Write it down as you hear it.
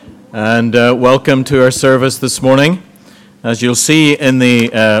And welcome to our service this morning. As you'll see in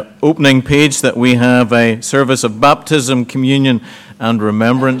the opening page that we have a service of baptism, communion, and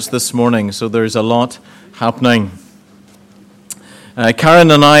remembrance this morning. So there's a lot happening.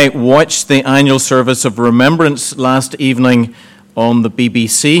 Karen and I watched the annual service of remembrance last evening on the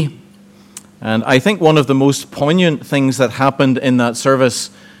BBC. And I think one of the most poignant things that happened in that service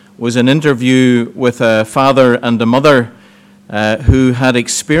was an interview with a father and a mother who had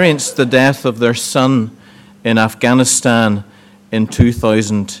experienced the death of their son in Afghanistan in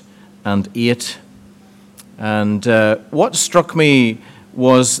 2008. And what struck me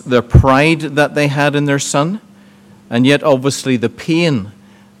was the pride that they had in their son, and yet obviously the pain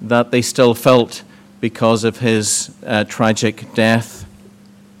that they still felt because of his tragic death.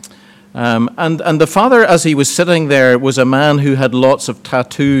 And the father, as he was sitting there, was a man who had lots of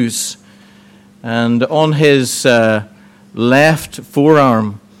tattoos. And on his left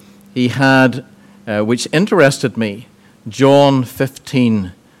forearm, he had, which interested me, John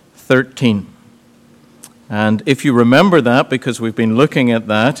 15:13. And if you remember that, because we've been looking at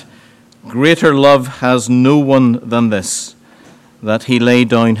that, greater love has no one than this, that he lay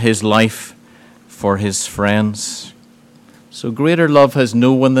down his life for his friends. So greater love has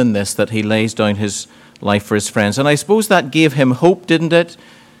no one than this, that he lays down his life for his friends. And I suppose that gave him hope, didn't it?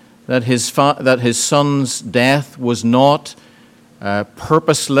 That his son's death was not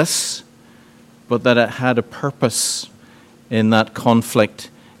purposeless, but that it had a purpose in that conflict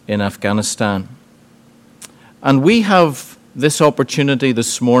in Afghanistan. And we have this opportunity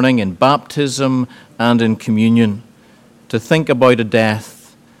this morning in baptism and in communion to think about a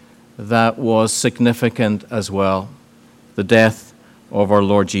death that was significant as well, the death of our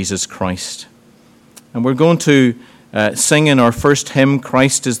Lord Jesus Christ. And we're going to sing in our first hymn,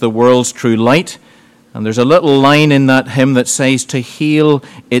 Christ is the World's True Light. And there's a little line in that hymn that says, to heal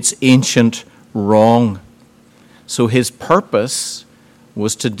its ancient wrong. So his purpose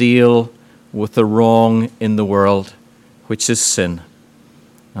was to deal with the wrong in the world, which is sin.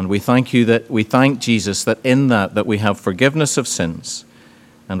 And we thank Jesus that in that we have forgiveness of sins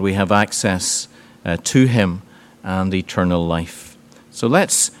and we have access to him and eternal life. So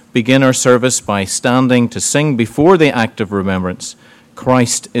let's begin our service by standing to sing before the act of remembrance,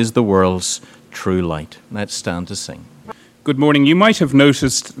 Christ is the world's true light. Let's stand to sing. Good morning. You might have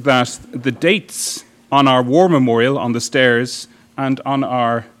noticed that the dates on our war memorial on the stairs and on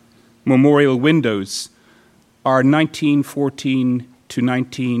our memorial windows are 1914 to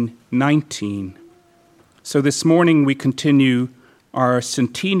 1919. So this morning we continue our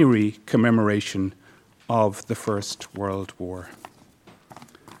centenary commemoration of the First World War.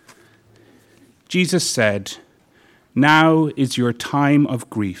 Jesus said, "Now is your time of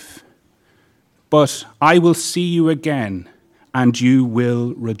grief, but I will see you again, and you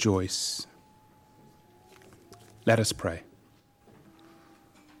will rejoice." Let us pray.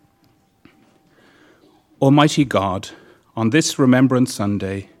 Almighty God, on this Remembrance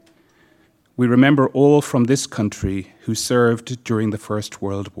Sunday, we remember all from this country who served during the First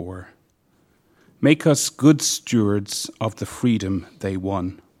World War. Make us good stewards of the freedom they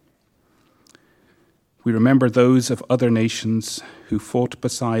won. We remember those of other nations who fought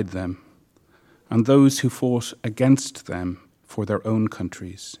beside them and those who fought against them for their own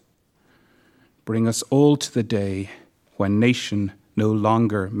countries. Bring us all to the day when nation no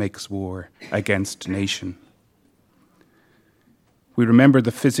longer makes war against nation. We remember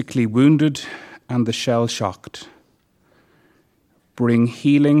the physically wounded and the shell-shocked. Bring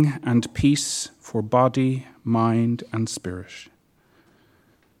healing and peace for body, mind, and spirit.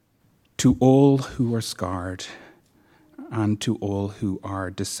 To all who are scarred and to all who are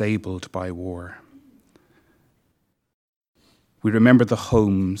disabled by war. We remember the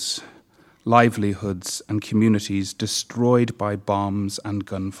homes, livelihoods, and communities destroyed by bombs and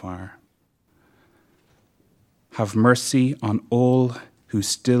gunfire. Have mercy on all who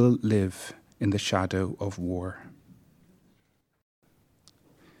still live in the shadow of war.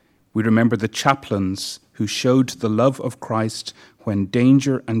 We remember the chaplains who showed the love of Christ when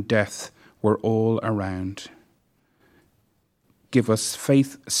danger and death were all around. Give us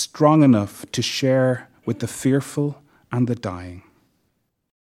faith strong enough to share with the fearful and the dying.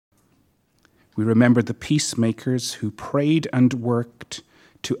 We remember the peacemakers who prayed and worked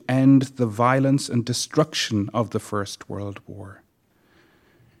to end the violence and destruction of the First World War.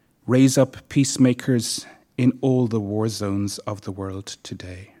 Raise up peacemakers in all the war zones of the world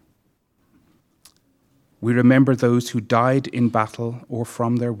today. We remember those who died in battle or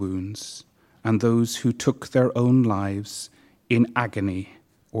from their wounds, and those who took their own lives in agony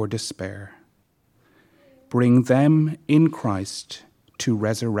or despair. Bring them in Christ to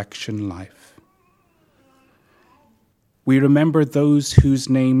resurrection life. We remember those whose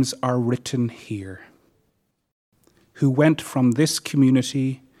names are written here, who went from this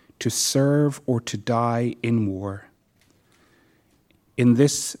community to serve or to die in war. In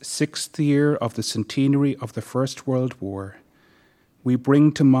this 6th year of the centenary of the First World War, we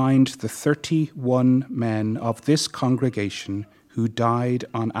bring to mind the 31 men of this congregation who died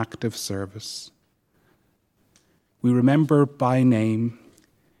on active service. We remember by name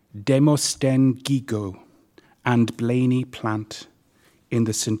Demosthene Guigo and Blaney Plant in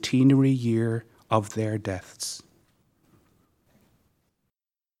the centenary year of their deaths.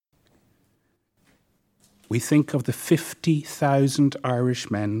 We think of the 50,000 Irish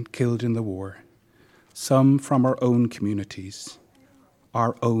men killed in the war, some from our own communities,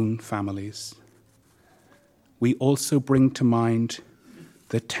 our own families. We also bring to mind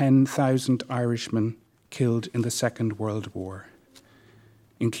the 10,000 Irishmen killed in the Second World War,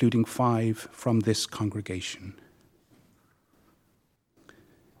 including 5 from this congregation.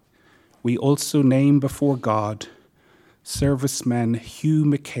 We also name before God servicemen Hugh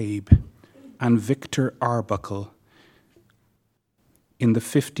McCabe and Victor Arbuckle in the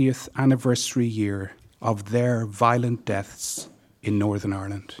 50th anniversary year of their violent deaths in Northern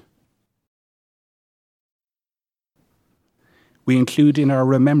Ireland. We include in our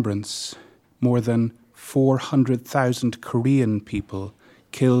remembrance more than 400,000 Korean people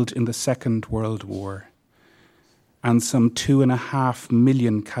killed in the Second World War and some 2.5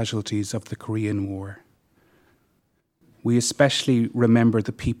 million casualties of the Korean War. We especially remember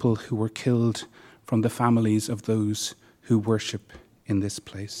the people who were killed from the families of those who worship in this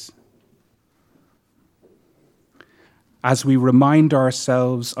place. As we remind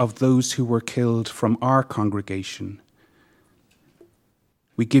ourselves of those who were killed from our congregation,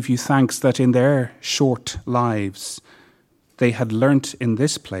 we give you thanks that in their short lives, they had learnt in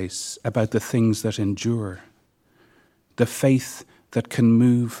this place about the things that endure, the faith that can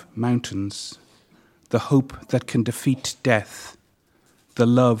move mountains, the hope that can defeat death, the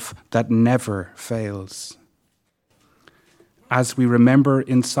love that never fails. As we remember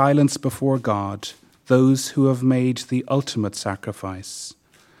in silence before God those who have made the ultimate sacrifice,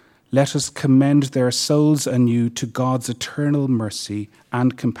 let us commend their souls anew to God's eternal mercy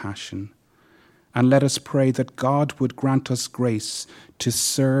and compassion, and let us pray that God would grant us grace to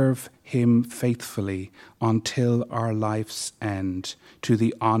serve him faithfully until our life's end, to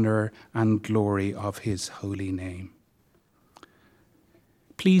the honor and glory of his holy name.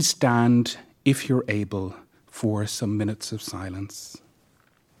 Please stand, if you're able, for some minutes of silence.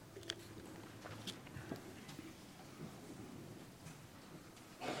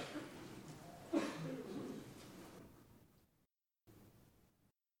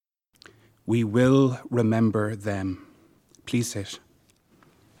 We will remember them. Please sit.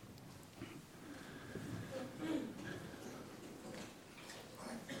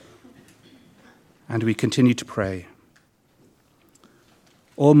 And we continue to pray.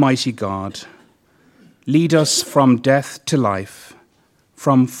 Almighty God, lead us from death to life,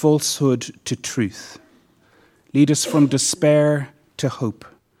 from falsehood to truth. Lead us from despair to hope,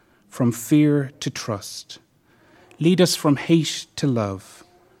 from fear to trust. Lead us from hate to love,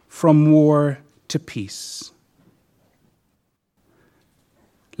 from war to peace.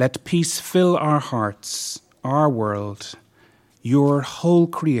 Let peace fill our hearts, our world, your whole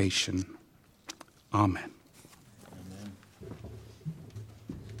creation. Amen.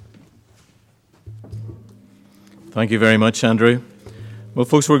 Thank you very much, Andrew. Well,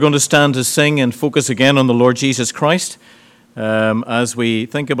 folks, we're going to stand to sing and focus again on the Lord Jesus Christ as we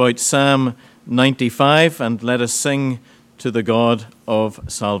think about Psalm 95, and let us sing to the God of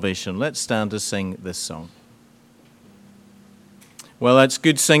salvation. Let's stand to sing this song. Well, that's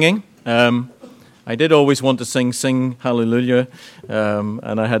good singing. I did always want to sing Hallelujah,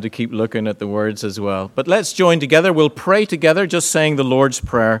 and I had to keep looking at the words as well. But let's join together. We'll pray together, just saying the Lord's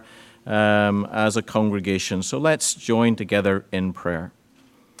Prayer as a congregation. So let's join together in prayer.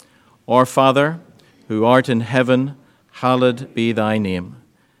 Our Father, who art in heaven, hallowed be thy name.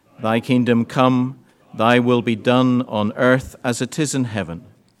 Thy kingdom come, thy will be done on earth as it is in heaven.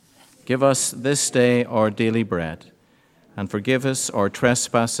 Give us this day our daily bread, and forgive us our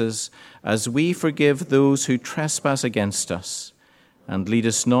trespasses, as we forgive those who trespass against us. And lead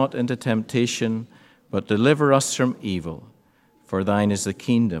us not into temptation, but deliver us from evil. For thine is the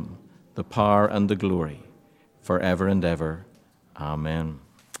kingdom, the power, and the glory, forever and ever. Amen.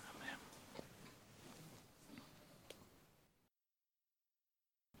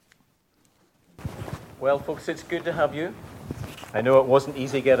 Well, folks, it's good to have you. I know it wasn't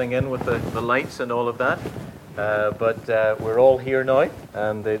easy getting in with the lights and all of that, but we're all here now,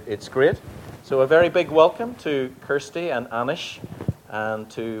 and it's great. So a very big welcome to Kirsty and Anish, and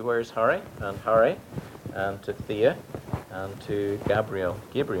to, where's Harry? And Harry, and to Thea, and to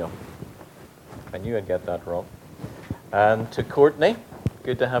Gabriel. I knew I'd get that wrong. And to Courtney.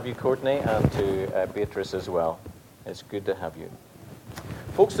 Good to have you, Courtney, and to Beatrice as well. It's good to have you.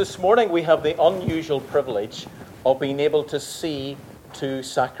 Folks, this morning we have the unusual privilege of being able to see two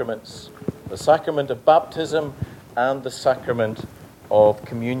sacraments. The sacrament of baptism and the sacrament of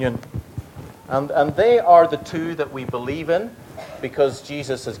communion. And they are the two that we believe in because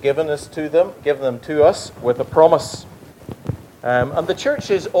Jesus has given them to us with a promise. And the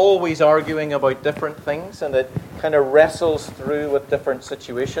church is always arguing about different things, and it kind of wrestles through with different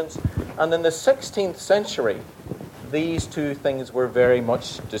situations. And in the 16th century, these two things were very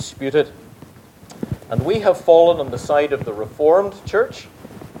much disputed. And we have fallen on the side of the Reformed Church.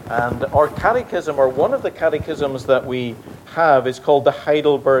 And our catechism, or one of the catechisms that we have, is called the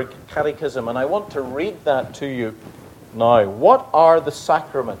Heidelberg Catechism. And I want to read that to you now. What are the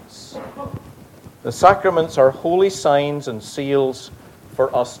sacraments? The sacraments are holy signs and seals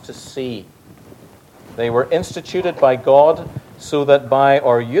for us to see. They were instituted by God so that by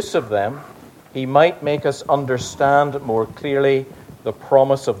our use of them, He might make us understand more clearly the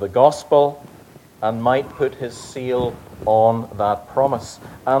promise of the gospel and might put His seal on that promise.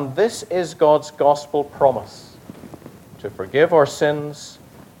 And this is God's gospel promise, to forgive our sins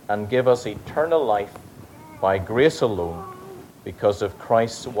and give us eternal life by grace alone, because of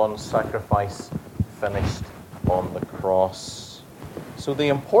Christ's one sacrifice finished on the cross. So the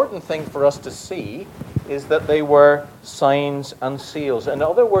important thing for us to see is that they were signs and seals. In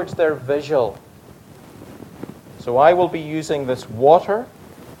other words, they're visual. So I will be using this water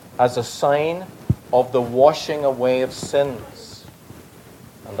as a sign of the washing away of sins.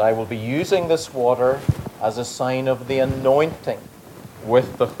 And I will be using this water as a sign of the anointing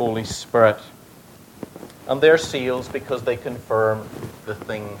with the Holy Spirit. And they're seals because they confirm the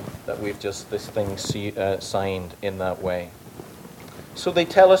thing that signed in that way. So they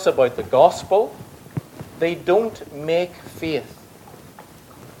tell us about the gospel. They don't make faith.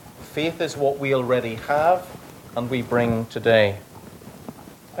 Faith is what we already have and we bring today.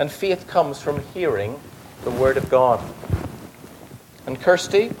 And faith comes from hearing the Word of God. And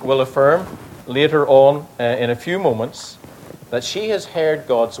Kirsty will affirm later on in a few moments that she has heard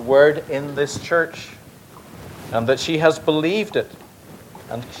God's Word in this church and that she has believed it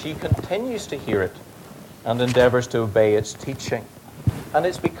and she continues to hear it and endeavors to obey its teaching. And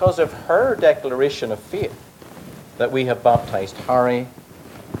it's because of her declaration of faith that we have baptized Harry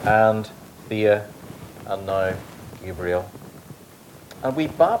and Thea and now Gabriel. And we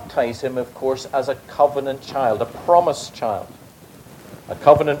baptize him, of course, as a covenant child, a promised child. A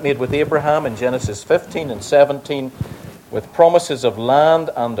covenant made with Abraham in Genesis 15 and 17 with promises of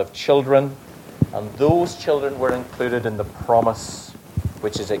land and of children. And those children were included in the promise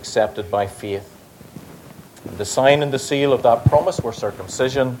which is accepted by faith. And the sign and the seal of that promise were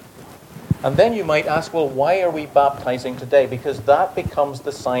circumcision. And then you might ask, well, why are we baptizing today? Because that becomes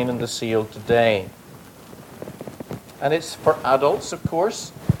the sign and the seal today. And it's for adults, of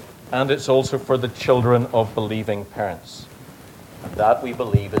course, and it's also for the children of believing parents. And that, we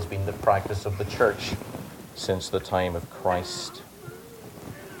believe, has been the practice of the church since the time of Christ.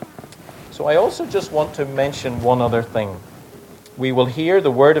 So I also just want to mention one other thing. We will hear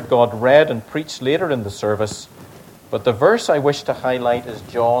the Word of God read and preached later in the service, but the verse I wish to highlight is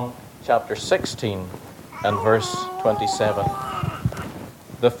John chapter 16 and verse 27.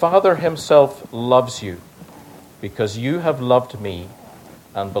 The Father Himself loves you because you have loved me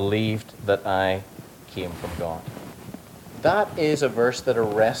and believed that I came from God. That is a verse that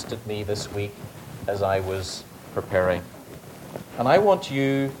arrested me this week as I was preparing. And I want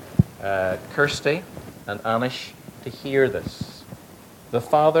you, Kirsty and Anish, to hear this. The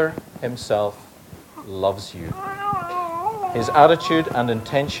Father Himself loves you. His attitude and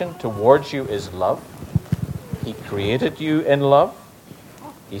intention towards you is love. He created you in love.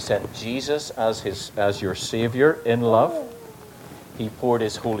 He sent Jesus as your Savior in love. He poured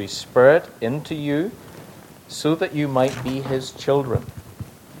His Holy Spirit into you so that you might be His children,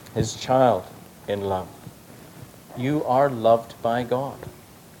 His child in love. You are loved by God.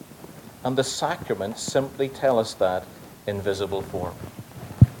 And the sacraments simply tell us that in visible form.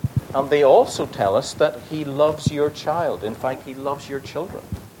 And they also tell us that He loves your child. In fact, He loves your children.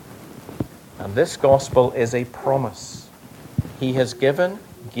 And this gospel is a promise. He has given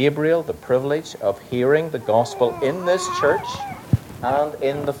Gabriel the privilege of hearing the gospel in this church and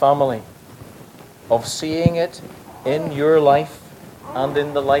in the family, of seeing it in your life and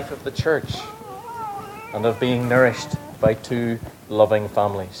in the life of the church. and of being nourished by two loving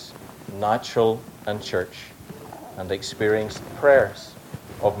families, natural and church, and experienced the prayers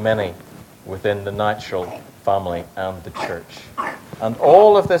of many within the natural family and the church. And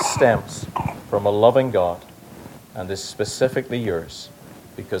all of this stems from a loving God and is specifically yours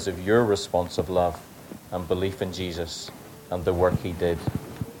because of your response of love and belief in Jesus and the work he did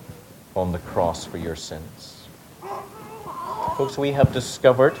on the cross for your sins. Folks, we have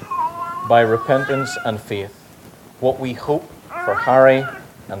discovered by repentance and faith what we hope for Harry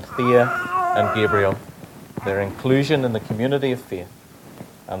and Thea and Gabriel, their inclusion in the community of faith,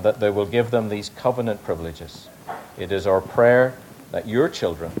 and that they will give them these covenant privileges. It is our prayer that your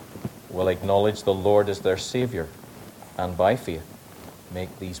children will acknowledge the Lord as their Savior and by faith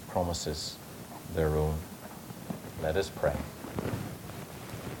make these promises their own. Let us pray.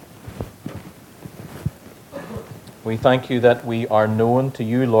 We thank you that we are known to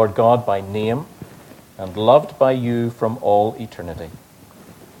you, Lord God, by name and loved by you from all eternity.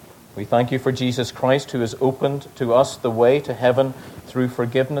 We thank you for Jesus Christ, who has opened to us the way to heaven through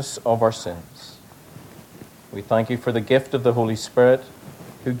forgiveness of our sins. We thank you for the gift of the Holy Spirit,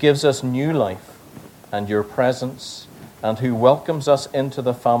 who gives us new life and your presence, and who welcomes us into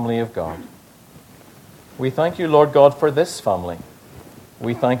the family of God. We thank you, Lord God, for this family.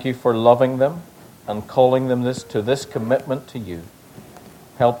 We thank you for loving them and calling them to this commitment to you.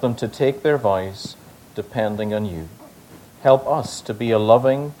 Help them to take their vows depending on you. Help us to be a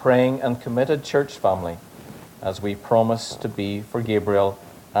loving, praying, and committed church family as we promise to be for Gabriel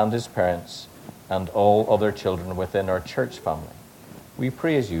and his parents and all other children within our church family. We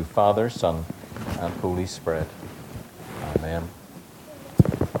praise you, Father, Son, and Holy Spirit. Amen.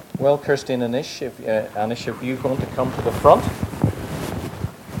 Well, Kirsty and Anish, if you're going to come to the front.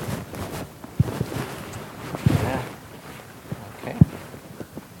 Yeah.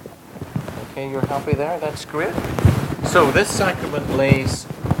 Okay, you're happy there? That's great. So this sacrament lays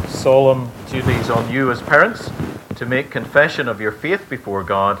solemn duties on you as parents to make confession of your faith before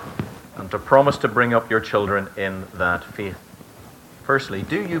God and to promise to bring up your children in that faith. Firstly,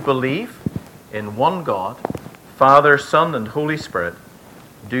 do you believe in one God, Father, Son, and Holy Spirit?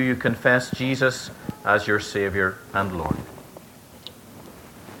 Do you confess Jesus as your Savior and Lord?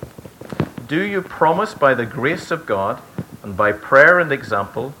 Do you promise by the grace of God and by prayer and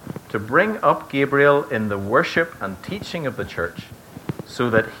example to bring up Gabriel in the worship and teaching of the church so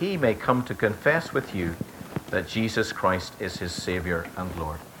that he may come to confess with you that Jesus Christ is his Savior and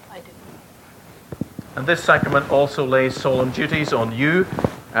Lord? I do. And this sacrament also lays solemn duties on you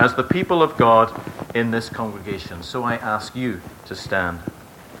as the people of God in this congregation. So I ask you to stand.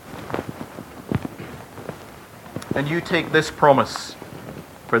 And you take this promise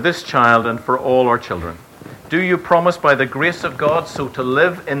for this child and for all our children. Do you promise by the grace of God so to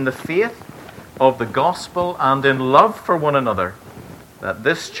live in the faith of the gospel and in love for one another, that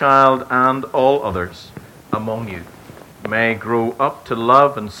this child and all others among you may grow up to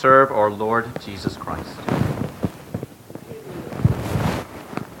love and serve our Lord Jesus Christ?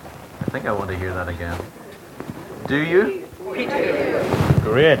 I think I want to hear that again. Do you? We do.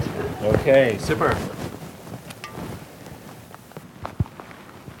 Great. Okay, super.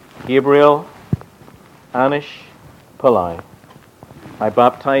 Gabriel Anish Pillai, I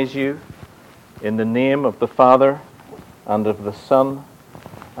baptize you in the name of the Father and of the Son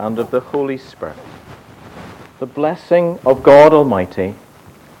and of the Holy Spirit. The blessing of God Almighty,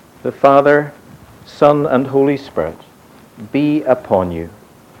 the Father, Son, and Holy Spirit be upon you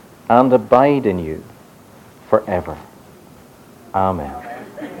and abide in you forever. Amen.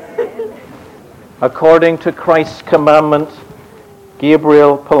 According to Christ's commandment,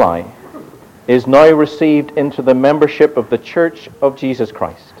 Gabriel Pillai is now received into the membership of the Church of Jesus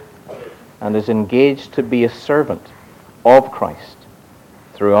Christ and is engaged to be a servant of Christ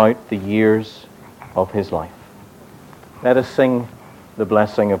throughout the years of his life. Let us sing the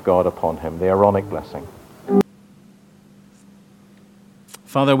blessing of God upon him, the Aaronic blessing.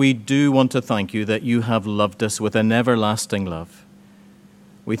 Father, we do want to thank you that you have loved us with an everlasting love.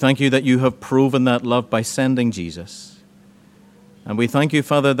 We thank you that you have proven that love by sending Jesus. And we thank you,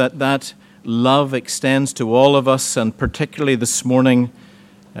 Father, that that love extends to all of us, and particularly this morning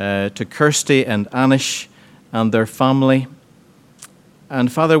to Kirsty and Anish and their family.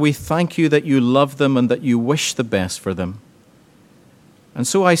 And Father, we thank you that you love them and that you wish the best for them. And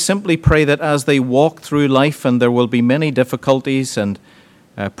so I simply pray that as they walk through life, and there will be many difficulties and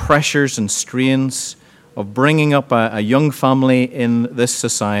pressures and strains of bringing up a young family in this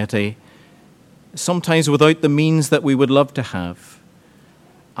society, sometimes without the means that we would love to have,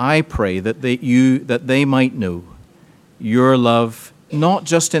 I pray that they might know your love, not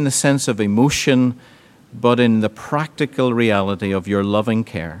just in the sense of emotion but in the practical reality of your loving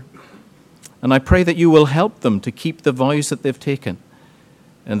care. And I pray that you will help them to keep the vows that they've taken,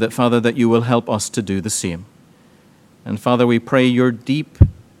 and that, Father, that you will help us to do the same. And Father, we pray your deep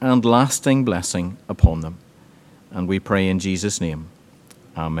and lasting blessing upon them. And we pray in Jesus' name.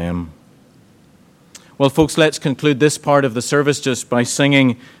 Amen. Well, folks, let's conclude this part of the service just by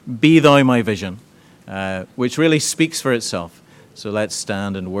singing Be Thou My Vision, which really speaks for itself. So let's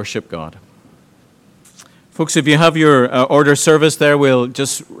stand and worship God. Folks, if you have your order service there, we'll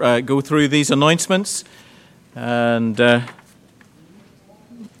just go through these announcements. And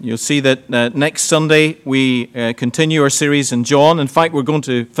you'll see that next Sunday we continue our series in John. In fact, we're going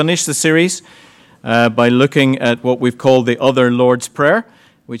to finish the series by looking at what we've called the other Lord's Prayer,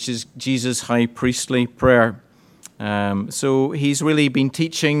 which is Jesus' high priestly prayer. So he's really been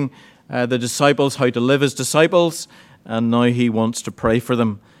teaching the disciples how to live as disciples, and now he wants to pray for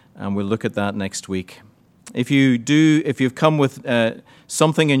them, and we'll look at that next week. If you've come with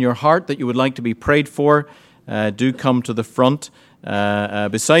something in your heart that you would like to be prayed for, do come to the front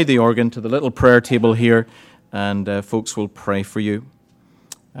beside the organ to the little prayer table here, and folks will pray for you.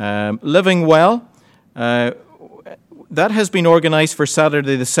 Living Well, that has been organized for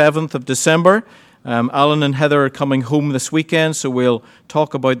Saturday the 7th of December. Alan and Heather are coming home this weekend, so we'll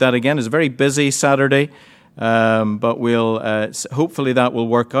talk about that again. It's a very busy Saturday, but we'll hopefully that will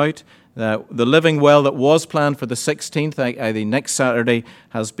work out. The Living Well that was planned for the 16th, the next Saturday,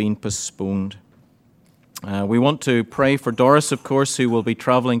 has been postponed. We want to pray for Doris, of course, who will be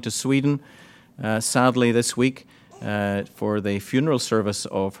traveling to Sweden, sadly, this week for the funeral service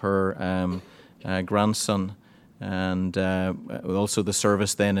of her grandson, and also the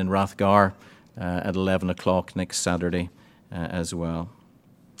service then in Rathgar at 11 o'clock next Saturday as well.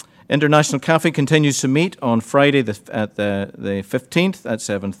 International Cafe continues to meet on Friday at the 15th at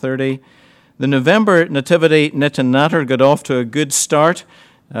 7:30. The November Nativity Knit and Natter got off to a good start.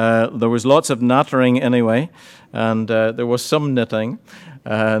 There was lots of nattering anyway, and there was some knitting.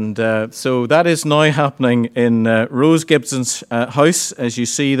 And so that is now happening in Rose Gibson's house, as you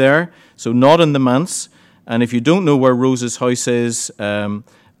see there. So not in the manse. And if you don't know where Rose's house is,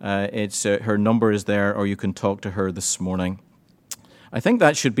 it's her number is there, or you can talk to her this morning. I think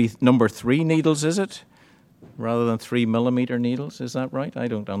that should be number 3 needles, is it? Rather than 3 millimeter needles, is that right? I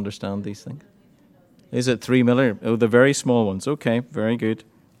don't understand these things. Is it 3 millimeter? Oh, the very small ones. Okay, very good.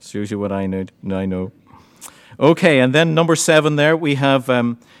 Shows you what I know. Okay, and then number 7 there, we have,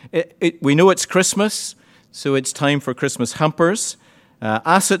 we know it's Christmas, so it's time for Christmas hampers.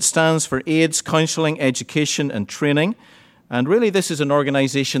 ASSET stands for AIDS, Counselling, Education and Training. And really this is an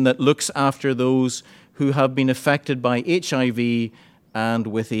organisation that looks after those who have been affected by HIV and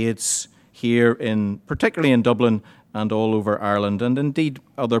with AIDS here, particularly in Dublin and all over Ireland, and indeed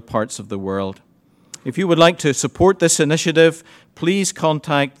other parts of the world. If you would like to support this initiative, please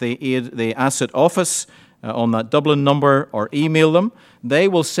contact the ASSET office on that Dublin number, or email them. They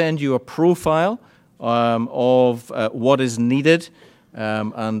will send you a profile of what is needed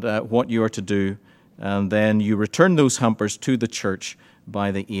and what you are to do, and then you return those hampers to the church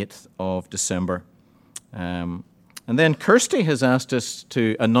by the 8th of December. And then Kirsty has asked us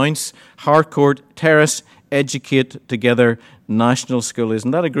to announce Harcourt Terrace Educate Together National School.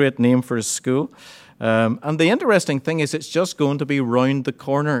 Isn't that a great name for a school? And the interesting thing is it's just going to be round the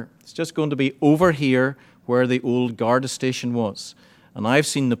corner. It's just going to be over here where the old Garda station was. And I've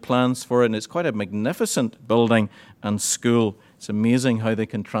seen the plans for it, and it's quite a magnificent building and school. It's amazing how they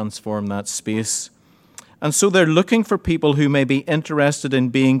can transform that space. And so they're looking for people who may be interested in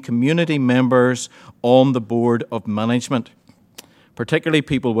being community members on the board of management, particularly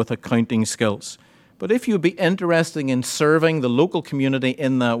people with accounting skills. But if you'd be interested in serving the local community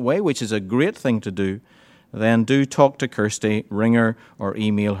in that way, which is a great thing to do, then do talk to Kirsty, ring her or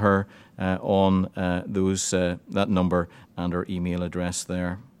email her on that number and her email address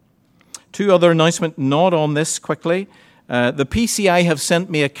there. 2 other announcements, not on this quickly. The PCI have sent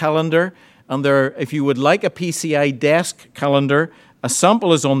me a calendar, and if you would like a PCI desk calendar, a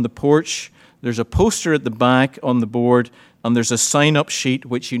sample is on the porch. There's a poster at the back on the board, and there's a sign-up sheet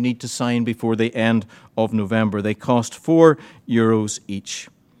which you need to sign before the end of November. They cost €4 each.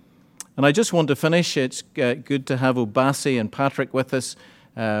 And I just want to finish. It's good to have Obasi and Patrick with us,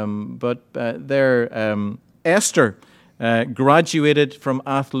 but Esther graduated from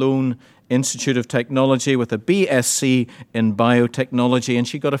Athlone Institute of Technology with a BSc in biotechnology, and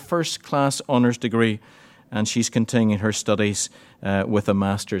she got a first-class honours degree, and she's continuing her studies with a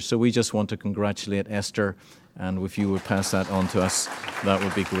master's. So we just want to congratulate Esther, and if you would pass that on to us, that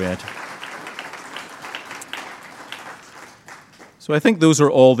would be great. So I think those are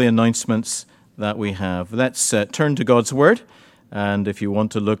all the announcements that we have. Let's turn to God's Word, and if you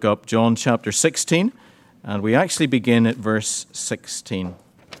want to look up John chapter 16, and we actually begin at verse 16.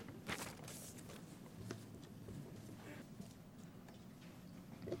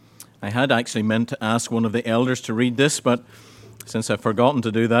 I had actually meant to ask one of the elders to read this, but since I've forgotten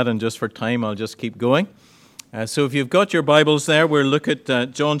to do that, and just for time, I'll just keep going. So if you've got your Bibles there, we'll look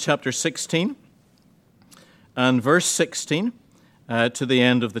at John chapter 16 and verse 16 to the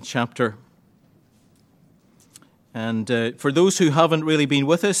end of the chapter. And for those who haven't really been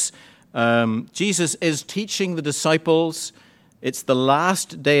with us, Jesus is teaching the disciples. It's the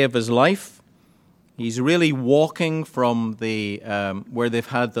last day of his life. He's really walking from the where they've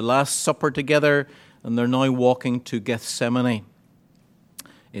had the Last Supper together, and they're now walking to Gethsemane.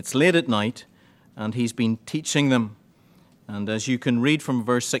 It's late at night, and he's been teaching them. And as you can read from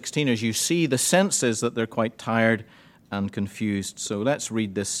verse 16, as you see, the sense is that they're quite tired and confused. So let's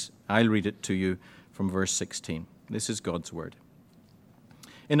read this. I'll read it to you from verse 16. This is God's word.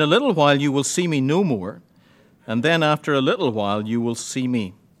 In a little while you will see me no more, and then after a little while you will see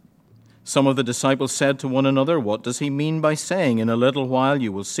me. Some of the disciples said to one another, "What does he mean by saying, 'In a little while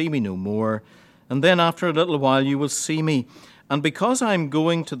you will see me no more, and then after a little while you will see me'?" And because I am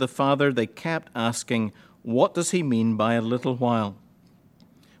going to the Father, they kept asking, "What does he mean by a little while?"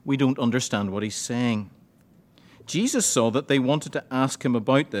 We don't understand what he's saying. Jesus saw that they wanted to ask him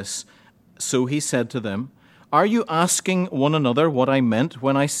about this, so he said to them, "Are you asking one another what I meant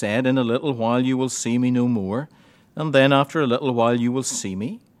when I said, 'In a little while you will see me no more, and then after a little while you will see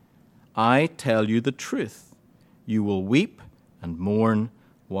me'? I tell you the truth. You will weep and mourn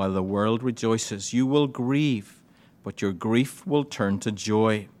while the world rejoices. You will grieve, but your grief will turn to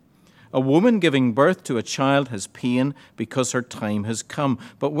joy. A woman giving birth to a child has pain because her time has come.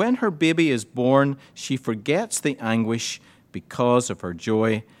 But when her baby is born, she forgets the anguish because of her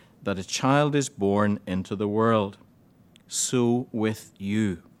joy that a child is born into the world. So with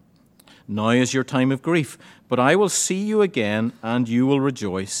you. Now is your time of grief, but I will see you again, and you will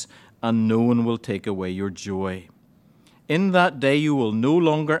rejoice, and no one will take away your joy. In that day you will no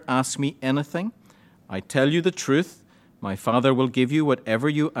longer ask me anything. I tell you the truth. My Father will give you whatever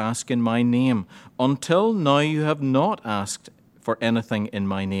you ask in my name. Until now you have not asked for anything in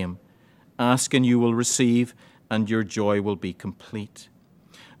my name. Ask and you will receive, and your joy will be complete.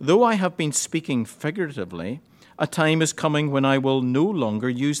 Though I have been speaking figuratively, a time is coming when I will no longer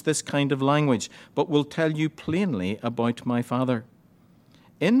use this kind of language, but will tell you plainly about my Father.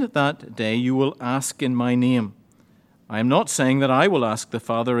 In that day you will ask in my name. I am not saying that I will ask the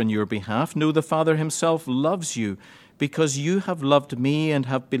Father in your behalf. No, the Father himself loves you, because you have loved me and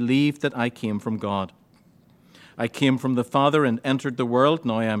have believed that I came from God. I came from the Father and entered the world.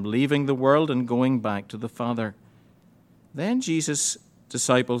 Now I am leaving the world and going back to the Father." Then Jesus'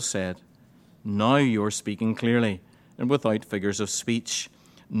 disciples said, "Now you are speaking clearly and without figures of speech.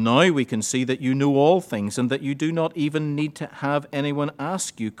 Now we can see that you know all things and that you do not even need to have anyone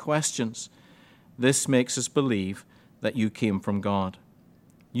ask you questions. This makes us believe that you came from God."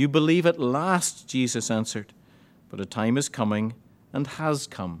 "You believe at last," Jesus answered. "But a time is coming and has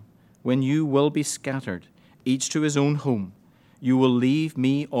come when you will be scattered, each to his own home. You will leave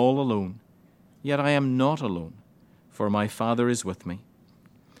me all alone. Yet I am not alone, for my Father is with me.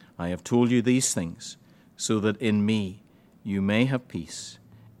 I have told you these things so that in me you may have peace.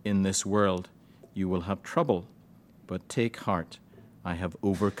 In this world you will have trouble, but take heart, I have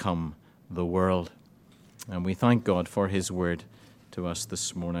overcome the world." And we thank God for his word to us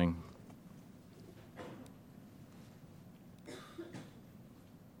this morning.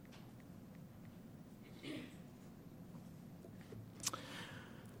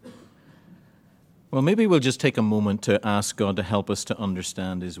 Well, maybe we'll just take a moment to ask God to help us to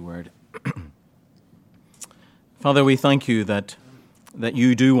understand his word. Father, we thank you that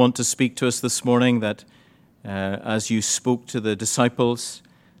you do want to speak to us this morning, that as you spoke to the disciples,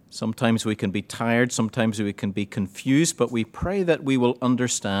 sometimes we can be tired, sometimes we can be confused, but we pray that we will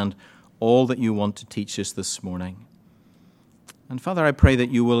understand all that you want to teach us this morning. And Father, I pray that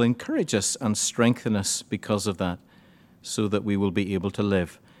you will encourage us and strengthen us because of that, so that we will be able to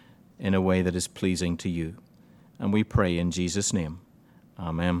live in a way that is pleasing to you. And we pray in Jesus' name.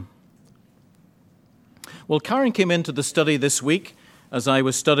 Amen. Well, Karen came into the study this week as I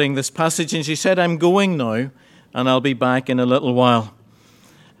was studying this passage, and she said, "I'm going now, and I'll be back in a little while."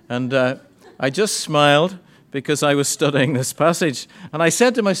 And I just smiled because I was studying this passage. And I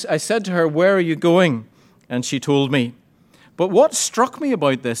said to her, "Where are you going?" And she told me. But what struck me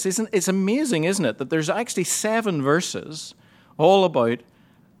about this it's amazing, isn't it, that there's actually 7 verses all about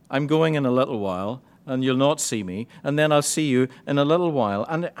 "I'm going in a little while," and you'll not see me, and then I'll see you in a little while.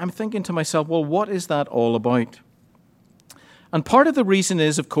 And I'm thinking to myself, well, what is that all about? And part of the reason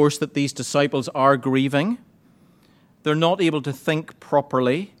is, of course, that these disciples are grieving. They're not able to think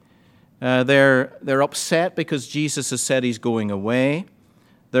properly. They're upset because Jesus has said he's going away.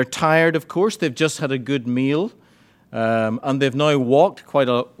 They're tired, of course. They've just had a good meal. And they've now walked quite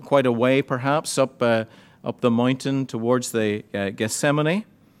a way, perhaps, up the mountain towards the Gethsemane.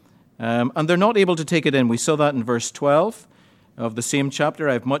 And they're not able to take it in. We saw that in verse 12 of the same chapter.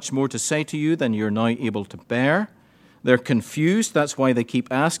 I have much more to say to you than you're now able to bear. They're confused. That's why they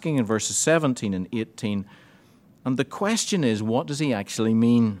keep asking in verses 17 and 18. And the question is, what does he actually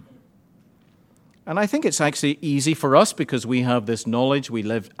mean? And I think it's actually easy for us because we have this knowledge. We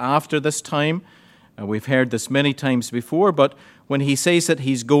lived after this time. We've heard this many times before. But when he says that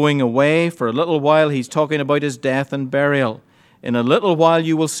he's going away for a little while, he's talking about his death and burial. In a little while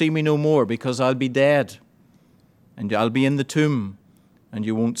you will see me no more because I'll be dead. And I'll be in the tomb and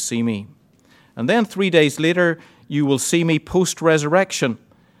you won't see me. And then 3 days later, you will see me post-resurrection.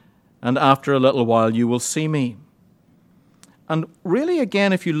 And after a little while, you will see me. And really,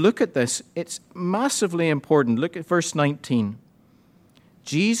 again, if you look at this, it's massively important. Look at verse 19.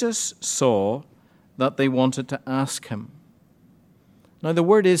 Jesus saw that they wanted to ask him. Now, the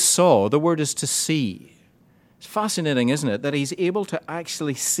word is saw. The word is to see. It's fascinating, isn't it, that he's able to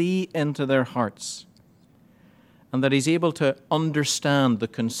actually see into their hearts and that he's able to understand the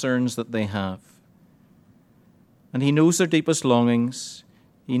concerns that they have. And he knows their deepest longings.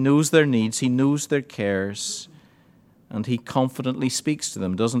 He knows their needs. He knows their cares. And he confidently speaks to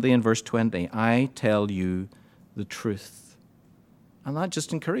them, doesn't he, in verse 20? I tell you the truth. And that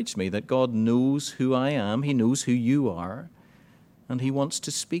just encouraged me that God knows who I am. He knows who you are. And he wants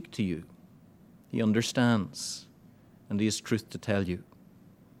to speak to you. He understands. And he has truth to tell you.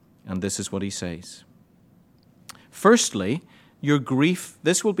 And this is what he says. Firstly, your grief,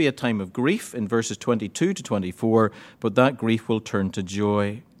 this will be a time of grief in verses 22 to 24, but that grief will turn to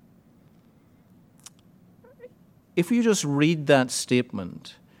joy. If you just read that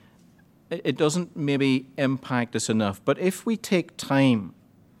statement, it doesn't maybe impact us enough. But if we take time,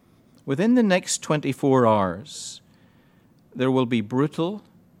 within the next 24 hours, there will be brutal,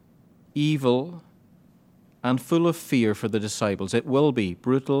 evil, and full of fear for the disciples. It will be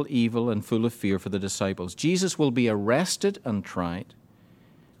brutal, evil, and full of fear for the disciples. Jesus will be arrested and tried.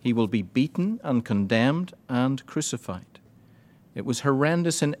 He will be beaten and condemned and crucified. It was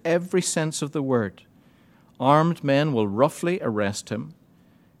horrendous in every sense of the word. Armed men will roughly arrest him.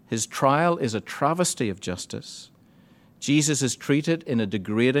 His trial is a travesty of justice. Jesus is treated in a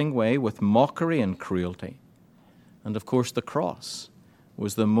degrading way with mockery and cruelty. And of course, the cross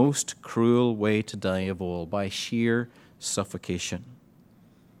was the most cruel way to die of all, by sheer suffocation.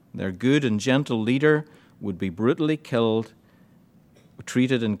 Their good and gentle leader would be brutally killed,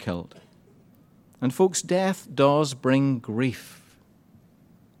 treated and killed. And folks, death does bring grief.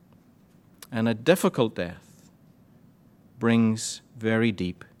 And a difficult death brings very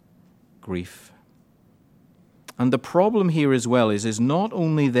deep grief. And the problem here as well is not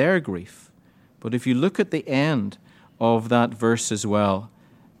only their grief, but if you look at the end of that verse as well,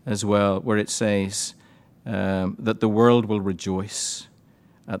 where it says that the world will rejoice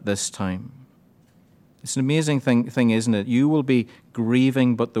at this time. It's an amazing thing, isn't it? You will be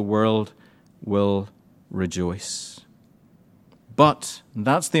grieving, but the world will rejoice. But, and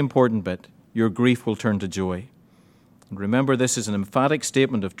that's the important bit, your grief will turn to joy. And remember, this is an emphatic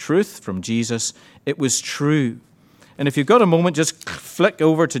statement of truth from Jesus. It was true. And if you've got a moment, just flick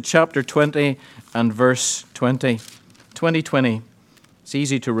over to chapter 20 and verse 20. 20:20. It's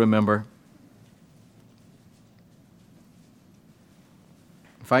easy to remember.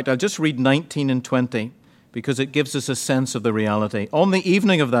 In fact, I'll just read 19 and 20 because it gives us a sense of the reality. On the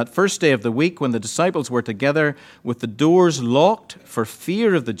evening of that first day of the week, when the disciples were together with the doors locked for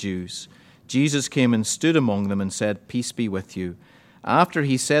fear of the Jews, Jesus came and stood among them and said, "Peace be with you." After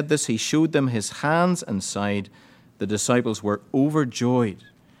he said this, he showed them his hands and side. The disciples were overjoyed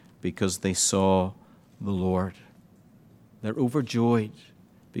because they saw the Lord. They're overjoyed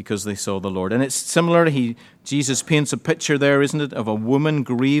because they saw the Lord. And it's similar. Jesus paints a picture there, isn't it, of a woman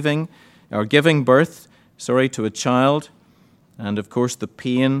grieving or giving birth, to a child. And of course, the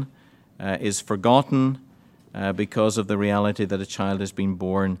pain is forgotten because of the reality that a child has been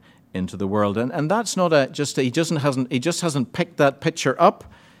born into the world. And that's not he just hasn't picked that picture up.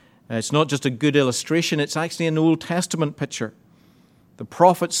 It's not just a good illustration. It's actually an Old Testament picture. The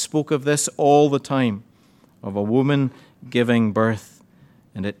prophets spoke of this all the time, of a woman giving birth.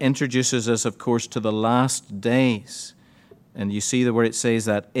 And it introduces us, of course, to the last days. And you see where it says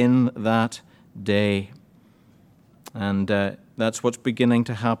that in that day. And that's what's beginning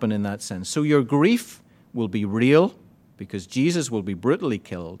to happen in that sense. So your grief will be real because Jesus will be brutally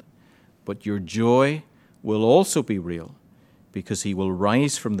killed, but your joy will also be real because he will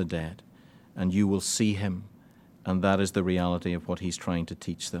rise from the dead and you will see him. And that is the reality of what he's trying to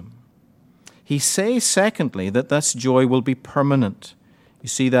teach them. He says, secondly, that this joy will be permanent. You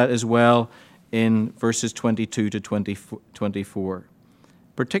see that as well in verses 22 to 24.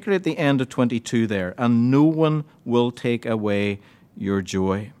 Particularly at the end of 22 there. And no one will take away your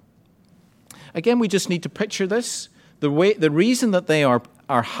joy. Again, we just need to picture this. The reason that they are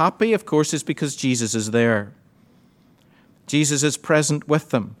happy, of course, is because Jesus is there. Jesus is present with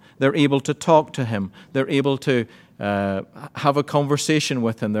them. They're able to talk to him. They're able to have a conversation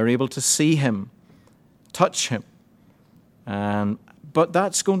with him. They're able to see him, touch him. But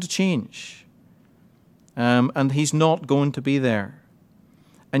that's going to change. And he's not going to be there.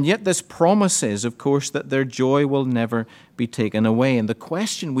 And yet this promise is, of course, that their joy will never be taken away. And the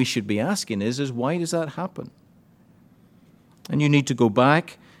question we should be asking is why does that happen? And you need to go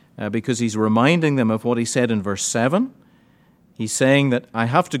back because he's reminding them of what he said in verse 7. He's saying that I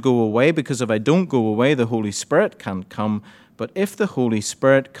have to go away because if I don't go away, the Holy Spirit can't come. But if the Holy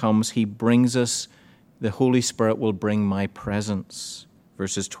Spirit comes, he brings us, the Holy Spirit will bring my presence.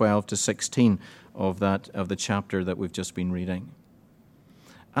 Verses 12 to 16 of the chapter that we've just been reading.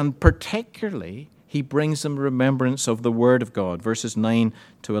 And particularly, he brings them remembrance of the Word of God, verses 9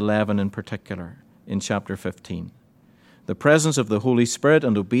 to 11 in particular, in chapter 15. The presence of the Holy Spirit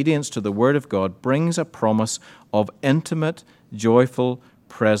and obedience to the Word of God brings a promise of intimate, joyful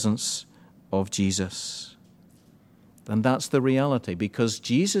presence of Jesus. And that's the reality. Because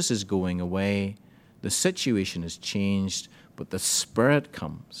Jesus is going away, the situation has changed, but the Spirit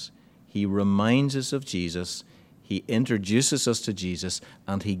comes. He reminds us of Jesus. He introduces us to Jesus,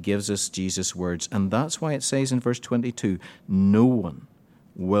 and he gives us Jesus' words. And that's why it says in verse 22, no one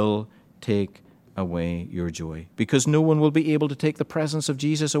will take away your joy, because no one will be able to take the presence of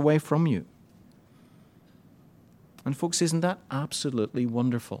Jesus away from you. And folks, isn't that absolutely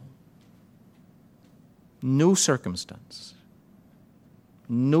wonderful? No circumstance,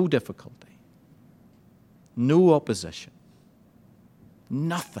 no difficulty, no opposition,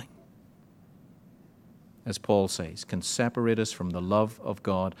 nothing, as Paul says, can separate us from the love of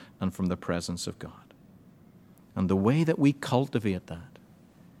God and from the presence of God. And the way that we cultivate that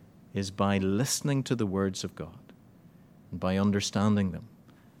is by listening to the words of God and by understanding them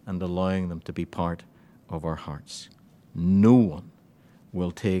and allowing them to be part of our hearts. No one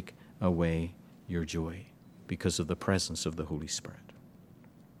will take away your joy because of the presence of the Holy Spirit.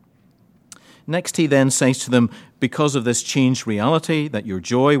 Next, he then says to them, because of this changed reality, that your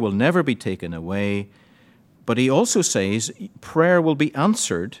joy will never be taken away. But he also says prayer will be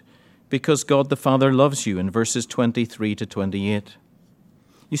answered because God the Father loves you in verses 23 to 28.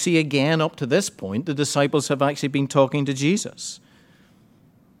 You see, again, up to this point, the disciples have actually been talking to Jesus.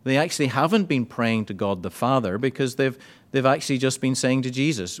 They actually haven't been praying to God the Father because they've actually just been saying to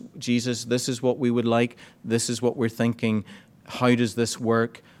Jesus, Jesus, this is what we would like. This is what we're thinking. How does this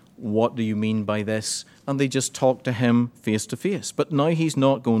work? What do you mean by this? And they just talk to him face to face. But now he's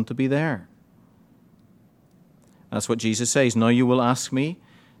not going to be there. That's what Jesus says. Now you will ask me.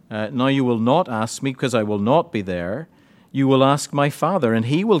 Now you will not ask me because I will not be there. You will ask my Father, and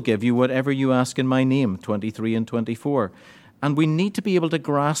he will give you whatever you ask in my name, 23 and 24. And we need to be able to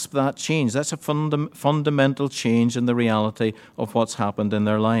grasp that change. That's a fundamental change in the reality of what's happened in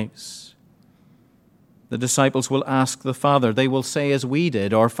their lives. The disciples will ask the Father. They will say, as we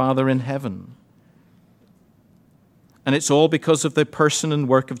did, our Father in heaven. And it's all because of the person and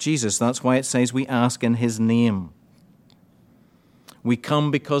work of Jesus. That's why it says we ask in his name. We come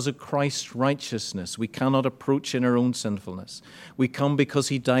because of Christ's righteousness. We cannot approach in our own sinfulness. We come because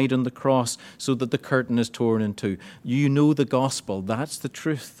he died on the cross so that the curtain is torn in two. You know the gospel. That's the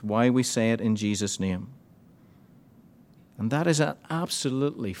truth, why we say it in Jesus' name. And that is an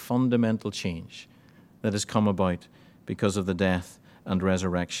absolutely fundamental change that has come about because of the death and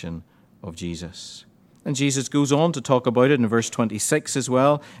resurrection of Jesus. And Jesus goes on to talk about it in verse 26 as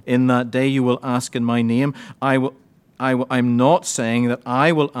well. In that day you will ask in my name. I'm not saying that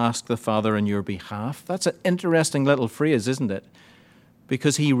I will ask the Father on your behalf. That's an interesting little phrase, isn't it?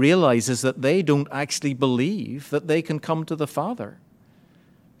 Because he realizes that they don't actually believe that they can come to the Father.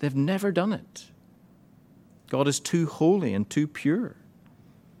 They've never done it. God is too holy and too pure.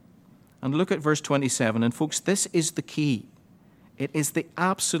 And look at verse 27. And folks, this is the key. It is the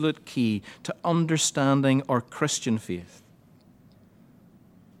absolute key to understanding our Christian faith.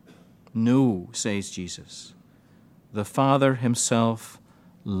 No, says Jesus. The Father himself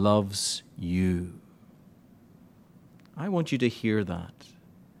loves you. I want you to hear that.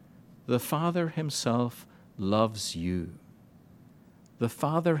 The Father himself loves you. The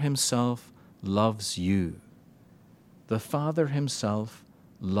Father himself loves you. The Father himself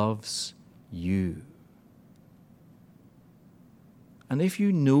loves you. And if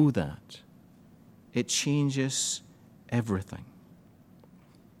you know that, it changes everything.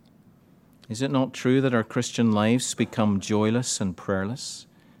 Is it not true that our Christian lives become joyless and prayerless?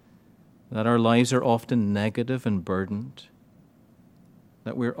 That our lives are often negative and burdened?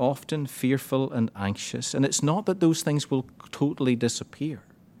 That we're often fearful and anxious? And it's not that those things will totally disappear.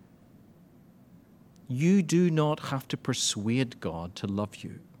 You do not have to persuade God to love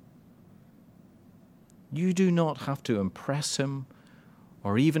you. You do not have to impress him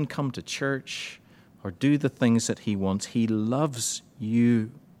or even come to church or do the things that he wants. He loves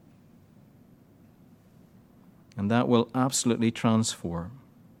you. And that will absolutely transform.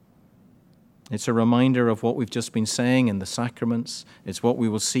 It's a reminder of what we've just been saying in the sacraments. It's what we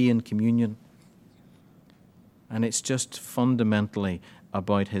will see in communion. And it's just fundamentally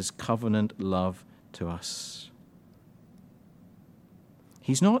about his covenant love to us.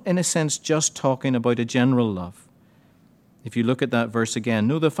 He's not, in a sense, just talking about a general love. If you look at that verse again,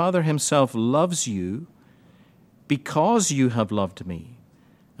 no, the Father himself loves you because you have loved me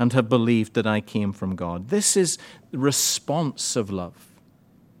and have believed that I came from God. This is the response of love.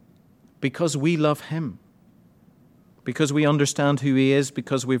 Because we love him. Because we understand who he is,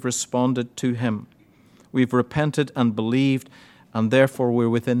 because we've responded to him. We've repented and believed, and therefore we're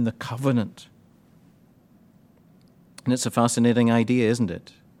within the covenant. And it's a fascinating idea, isn't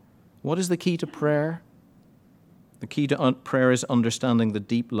it? What is the key to prayer? The key to prayer is understanding the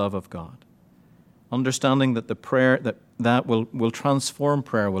deep love of God. Understanding that the prayer that will transform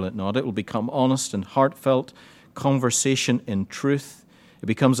prayer, will it not? It will become honest and heartfelt conversation in truth. It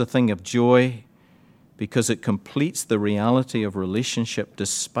becomes a thing of joy because it completes the reality of relationship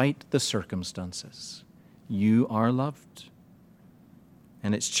despite the circumstances. You are loved.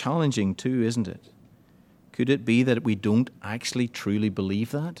 And it's challenging too, isn't it? Could it be that we don't actually truly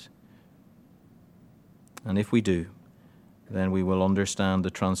believe that? And if we do, then we will understand the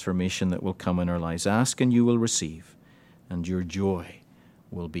transformation that will come in our lives. Ask and you will receive, and your joy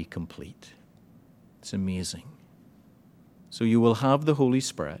will be complete. It's amazing. So you will have the Holy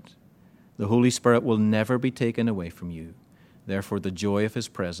Spirit. The Holy Spirit will never be taken away from you. Therefore, the joy of his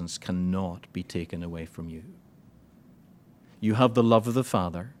presence cannot be taken away from you. You have the love of the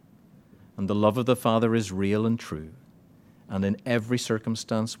Father, and the love of the Father is real and true. And in every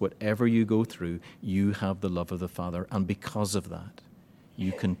circumstance, whatever you go through, you have the love of the Father. And because of that,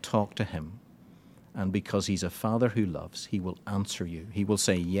 you can talk to him. And because he's a Father who loves, he will answer you. He will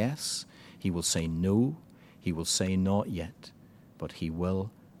say yes, he will say no, he will say not yet, but he will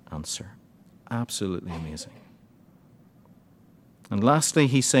answer. Absolutely amazing. And lastly,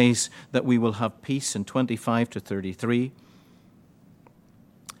 he says that we will have peace in 25 to 33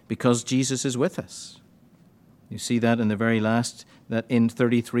 because Jesus is with us. You see that in the very last, that in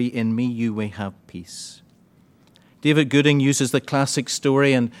 33, in me you may have peace. David Gooding uses the classic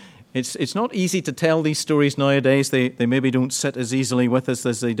story, and it's not easy to tell these stories nowadays. They maybe don't sit as easily with us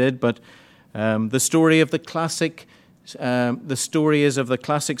as they did, but the story is of the classic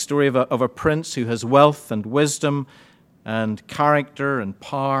story of a prince who has wealth and wisdom and character and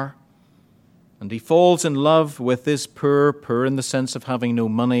power. And he falls in love with this poor in the sense of having no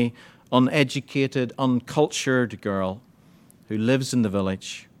money, uneducated, uncultured girl who lives in the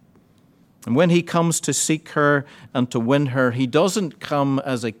village. And when he comes to seek her and to win her, he doesn't come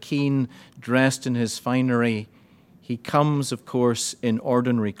as a king dressed in his finery. He comes, of course, in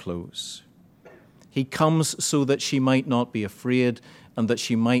ordinary clothes. He comes so that she might not be afraid and that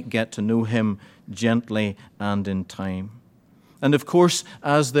she might get to know him gently and in time. And of course,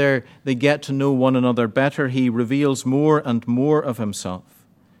 as they get to know one another better, he reveals more and more of himself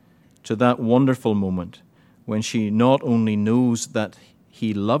to that wonderful moment when she not only knows that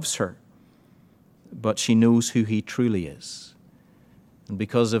he loves her, but she knows who he truly is. And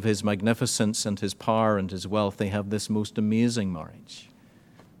because of his magnificence and his power and his wealth, they have this most amazing marriage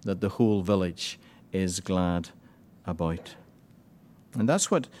that the whole village is glad about. And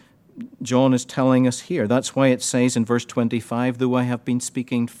that's what John is telling us here. That's why it says in verse 25, though I have been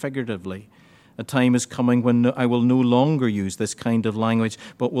speaking figuratively, a time is coming when I will no longer use this kind of language,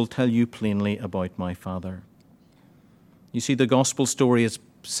 but will tell you plainly about my Father. You see, the gospel story is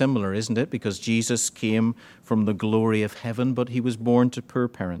similar, isn't it? Because Jesus came from the glory of heaven, but he was born to poor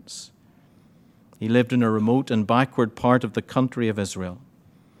parents. He lived in a remote and backward part of the country of Israel.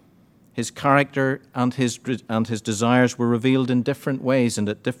 His character and his desires were revealed in different ways and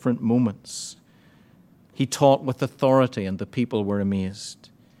at different moments. He taught with authority, and the people were amazed.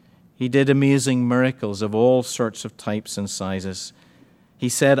 He did amazing miracles of all sorts of types and sizes. He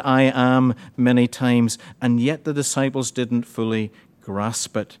said, "I am," many times, and yet the disciples didn't fully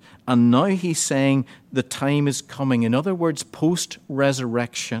grasp it. And now he's saying the time is coming. In other words,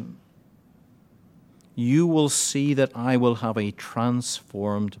 post-resurrection, you will see that I will have a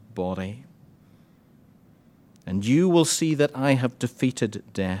transformed body. And you will see that I have defeated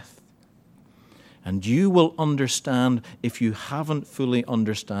death. And you will understand, if you haven't fully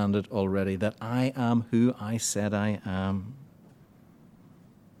understood it already, that I am who I said I am.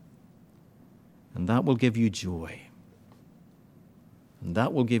 And that will give you joy. And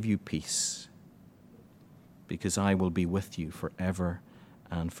that will give you peace. Because I will be with you forever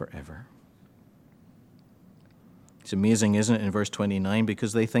and forever. It's amazing, isn't it, in verse 29,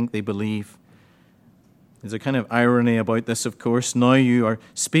 because they think they believe. There's a kind of irony about this, of course. Now you are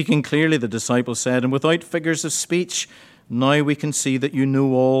speaking clearly, the disciples said, and without figures of speech. Now we can see that you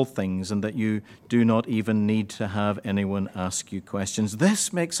know all things and that you do not even need to have anyone ask you questions.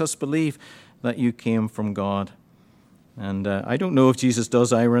 This makes us believe that you came from God. And I don't know if Jesus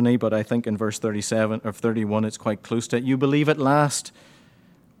does irony, but I think in verse 37 or 31 it's quite close to it. You believe at last.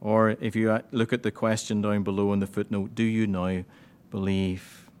 Or if you look at the question down below in the footnote, do you now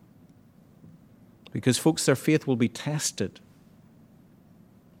believe? Because, folks, their faith will be tested.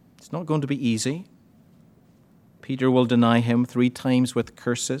 It's not going to be easy. Peter will deny him 3 times with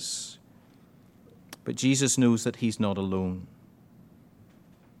curses. But Jesus knows that he's not alone.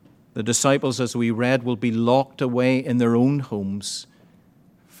 The disciples, as we read, will be locked away in their own homes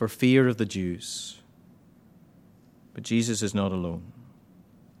for fear of the Jews. But Jesus is not alone.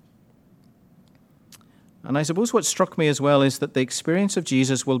 And I suppose what struck me as well is that the experience of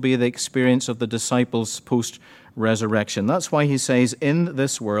Jesus will be the experience of the disciples post-resurrection. That's why he says, in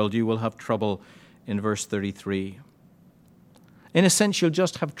this world you will have trouble in verse 33. In a sense, you'll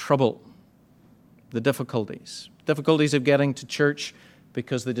just have trouble, the difficulties of getting to church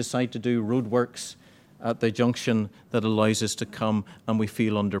because they decide to do roadworks at the junction that allows us to come and we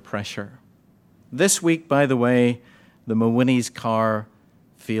feel under pressure. This week, by the way, the Mawinnie's car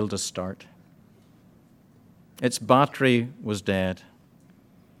failed to start. Its battery was dead.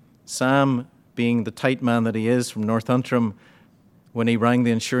 Sam, being the tight man that he is from North Antrim, when he rang the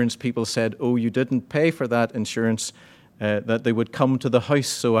insurance people, said, "Oh, you didn't pay for that insurance, that they would come to the house."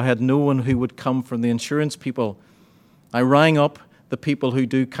 So I had no one who would come from the insurance people. I rang up the people who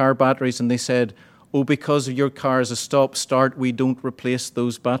do car batteries and they said, "Oh, because your car is a stop-start, we don't replace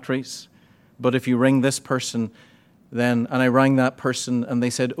those batteries. But if you ring this person, then..." And I rang that person and they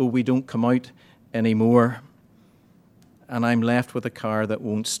said, "Oh, we don't come out anymore." And I'm left with a car that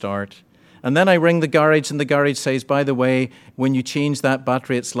won't start. And then I ring the garage, and the garage says, "By the way, when you change that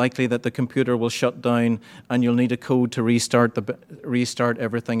battery, it's likely that the computer will shut down, and you'll need a code to restart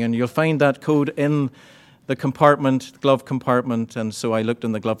everything. And you'll find that code in the glove compartment." And so I looked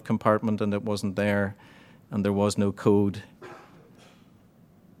in the glove compartment, and it wasn't there, and there was no code.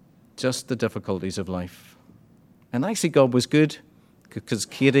 Just the difficulties of life. And actually, God was good. Because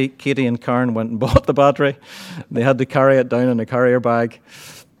Katie and Karen went and bought the battery. They had to carry it down in a carrier bag.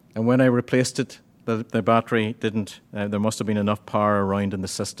 And when I replaced it, the battery didn't. There must have been enough power around in the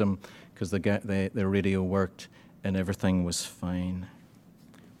system because the radio worked and everything was fine.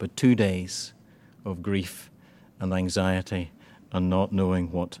 But 2 days of grief and anxiety and not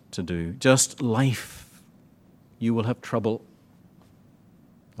knowing what to do. Just life. You will have trouble.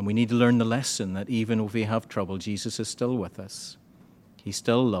 And we need to learn the lesson that even if we have trouble, Jesus is still with us. He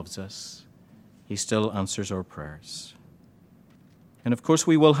still loves us. He still answers our prayers. And of course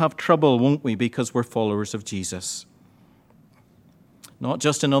we will have trouble, won't we, because we're followers of Jesus. Not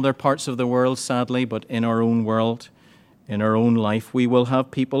just in other parts of the world, sadly, but in our own world, in our own life, we will have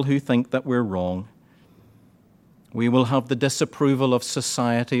people who think that we're wrong. We will have the disapproval of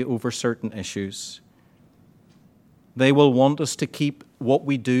society over certain issues. They will want us to keep what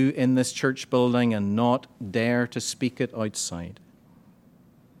we do in this church building and not dare to speak it outside.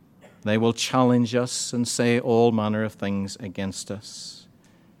 They will challenge us and say all manner of things against us,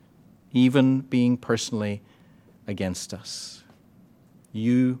 even being personally against us.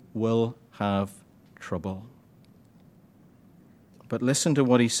 You will have trouble. But listen to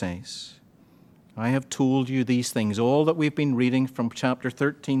what he says. I have told you these things, all that we've been reading from chapter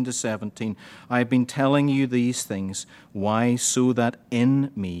 13 to 17. I have been telling you these things. Why? So that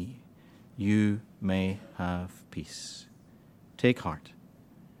in me you may have peace. Take heart.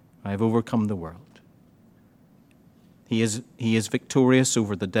 I have overcome the world. He is victorious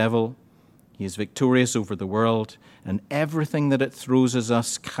over the devil. He is victorious over the world, and everything that it throws at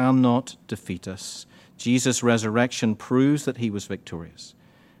us cannot defeat us. Jesus' resurrection proves that he was victorious,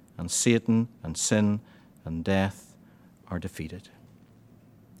 and Satan and sin and death are defeated.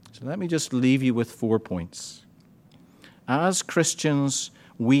 So let me just leave you with 4 points. As Christians,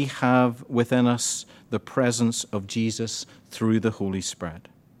 we have within us the presence of Jesus through the Holy Spirit.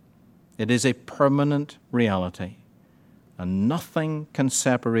 It is a permanent reality, and nothing can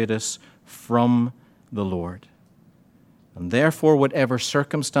separate us from the Lord. And therefore, whatever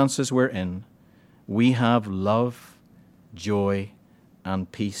circumstances we're in, we have love, joy,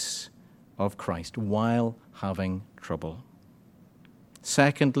 and peace of Christ while having trouble.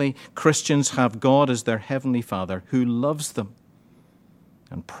 Secondly, Christians have God as their heavenly Father who loves them.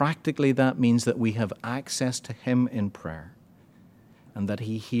 And practically that means that we have access to him in prayer, and that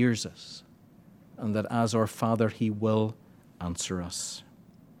he hears us, and that as our Father he will answer us.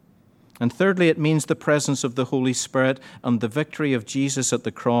 And thirdly, it means the presence of the Holy Spirit and the victory of Jesus at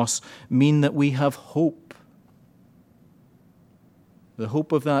the cross mean that we have hope. The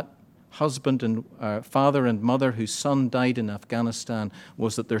hope of that husband and father and mother whose son died in Afghanistan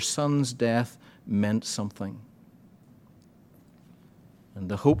was that their son's death meant something. And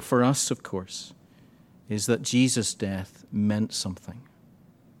the hope for us, of course, is that Jesus' death meant something.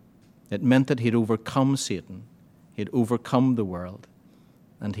 It meant that he'd overcome Satan, he'd overcome the world,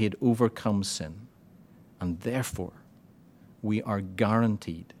 and he had overcome sin. And therefore, we are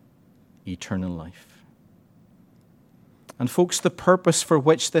guaranteed eternal life. And folks, the purpose for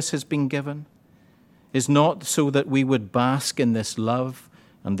which this has been given is not so that we would bask in this love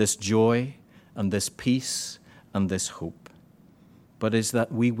and this joy and this peace and this hope, but is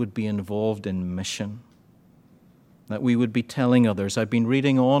that we would be involved in mission, that we would be telling others. I've been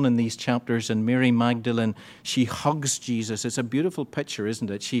reading on in these chapters, and Mary Magdalene, she hugs Jesus. It's a beautiful picture, isn't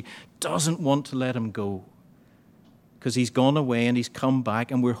it? She doesn't want to let him go because he's gone away and he's come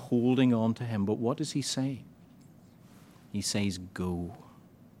back and we're holding on to him. But what does he say? He says, go.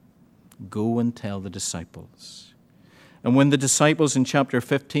 Go and tell the disciples. And when the disciples in chapter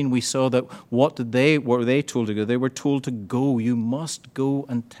 15, we saw that what were they told to do? They were told to go. You must go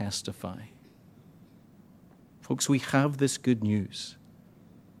and testify. Folks, we have this good news,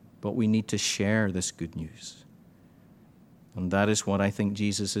 but we need to share this good news. And that is what I think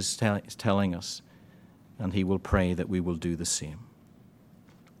Jesus is telling us, and he will pray that we will do the same.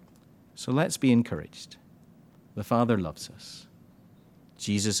 So let's be encouraged. The Father loves us.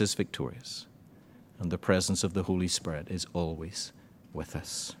 Jesus is victorious, and the presence of the Holy Spirit is always with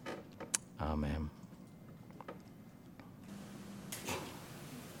us. Amen.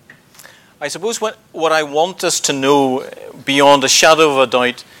 I suppose what I want us to know beyond a shadow of a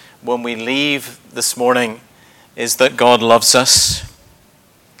doubt when we leave this morning is that God loves us.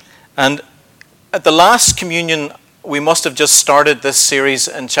 And at the last communion, we must have just started this series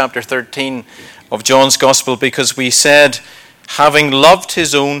in chapter 13 of John's Gospel, because we said, having loved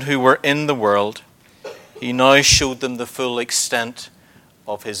his own who were in the world, he now showed them the full extent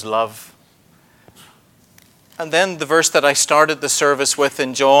of his love. And then the verse that I started the service with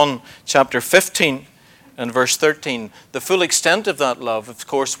in John chapter 15 and verse 13, the full extent of that love, of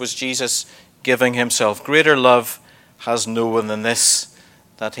course, was Jesus giving himself. Greater love has no one than this,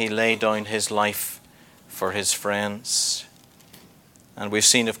 that he laid down his life for his friends. And we've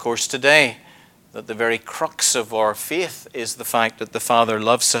seen, of course, today that the very crux of our faith is the fact that the Father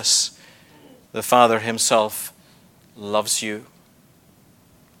loves us. The Father himself loves you.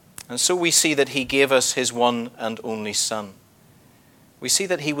 And so we see that he gave us his one and only Son. We see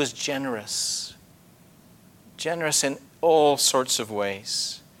that he was generous in all sorts of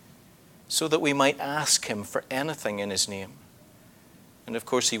ways, so that we might ask him for anything in his name. And of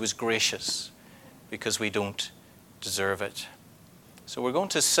course he was gracious, because we don't deserve it. So we're going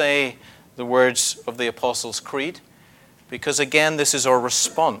to say the words of the Apostles' Creed, because again, this is our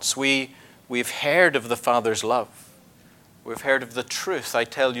response. We've heard of the Father's love. We've heard of the truth. I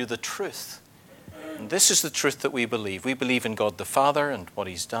tell you the truth. And this is the truth that we believe. We believe in God the Father and what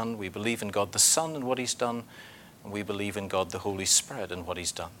he's done. We believe in God the Son and what he's done. And we believe in God the Holy Spirit and what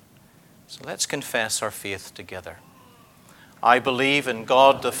he's done. So let's confess our faith together. I believe in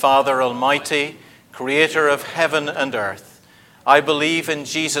God the Father Almighty, creator of heaven and earth. I believe in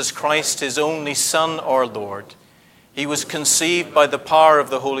Jesus Christ, his only Son, our Lord. He was conceived by the power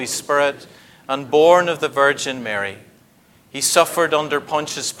of the Holy Spirit and born of the Virgin Mary. He suffered under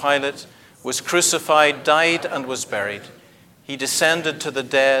Pontius Pilate, was crucified, died, and was buried. He descended to the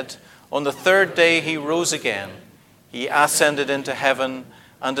dead. On the third day he rose again. He ascended into heaven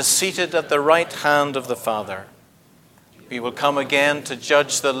and is seated at the right hand of the Father. He will come again to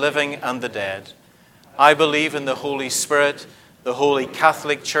judge the living and the dead. I believe in the Holy Spirit, the Holy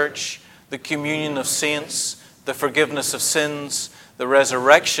Catholic Church, the communion of saints, the forgiveness of sins, the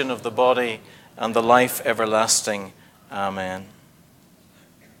resurrection of the body, and the life everlasting. Amen.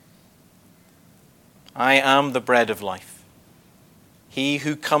 I am the bread of life. He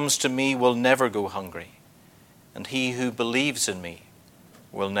who comes to me will never go hungry, and he who believes in me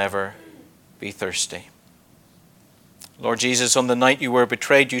will never be thirsty. Lord Jesus, on the night you were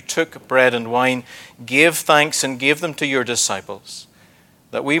betrayed, you took bread and wine, gave thanks, and gave them to your disciples,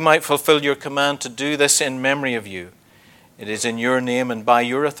 that we might fulfill your command to do this in memory of you. It is in your name and by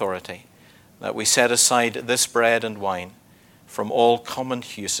your authority that we set aside this bread and wine from all common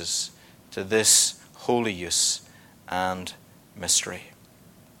uses to this holy use and mystery.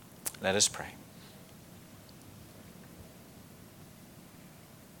 Let us pray.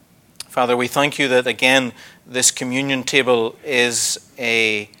 Father, we thank you that again this communion table is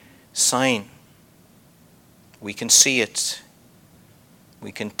a sign. We can see it.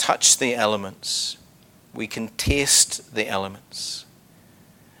 We can touch the elements. We can taste the elements.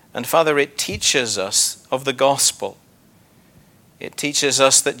 And Father, it teaches us of the gospel. It teaches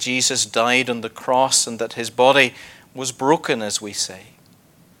us that Jesus died on the cross and that his body was broken, as we say.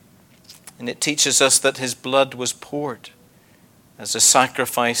 And it teaches us that his blood was poured as a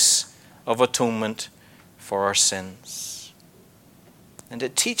sacrifice of atonement for our sins. And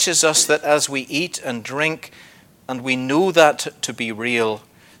it teaches us that as we eat and drink, and we know that to be real,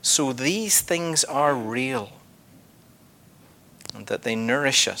 so these things are real, and that they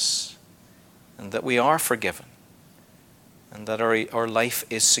nourish us, and that we are forgiven, and that our life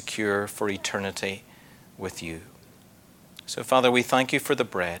is secure for eternity with you. So, Father, we thank you for the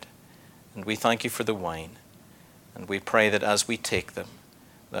bread, and we thank you for the wine, and we pray that as we take them,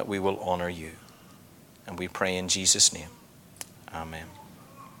 that we will honor you. And we pray in Jesus' name. Amen.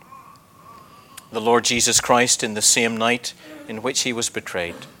 The Lord Jesus Christ, in the same night in which he was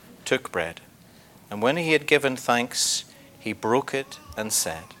betrayed, took bread. And when he had given thanks, he broke it and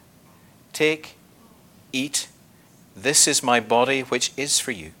said, "Take, eat, this is my body which is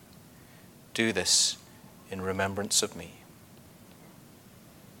for you. Do this in remembrance of me."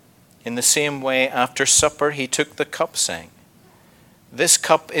 In the same way, after supper, he took the cup, saying, "This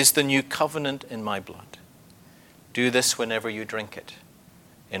cup is the new covenant in my blood. Do this whenever you drink it,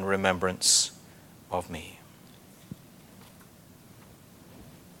 in remembrance of me."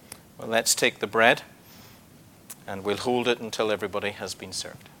 Well, let's take the bread, and we'll hold it until everybody has been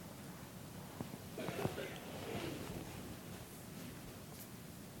served.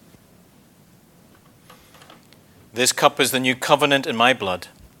 This cup is the new covenant in my blood.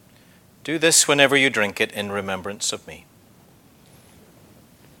 Do this whenever you drink it in remembrance of me.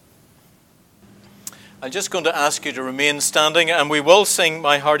 I'm just going to ask you to remain standing, and we will sing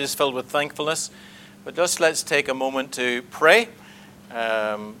 "My Heart is Filled with Thankfulness." But just let's take a moment to pray,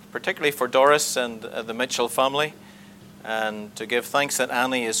 particularly for Doris and the Mitchell family, and to give thanks that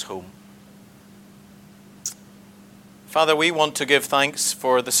Annie is home. Father, we want to give thanks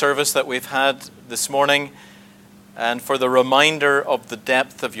for the service that we've had this morning and for the reminder of the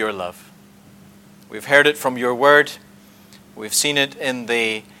depth of your love. We've heard it from your word. We've seen it in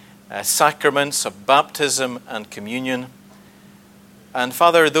the sacraments of baptism and communion. And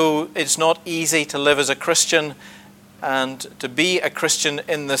Father, though it's not easy to live as a Christian and to be a Christian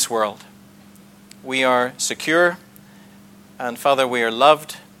in this world, we are secure, and Father, we are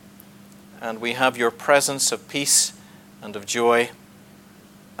loved, and we have your presence of peace and of joy,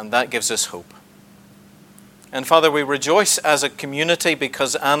 and that gives us hope. And Father, we rejoice as a community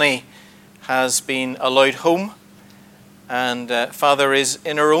because Annie has been allowed home, and Father is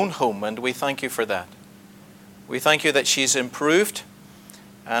in her own home, and we thank you for that. We thank you that she's improved,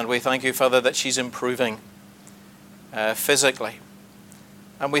 and we thank you, Father, that she's improving physically.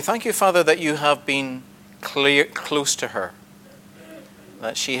 And we thank you, Father, that you have been close to her,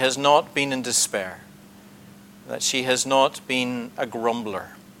 that she has not been in despair, that she has not been a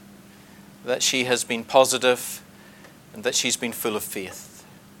grumbler, that she has been positive, and that she's been full of faith.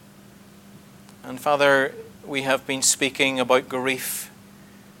 And Father, we have been speaking about grief,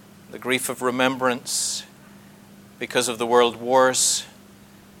 the grief of remembrance because of the world wars,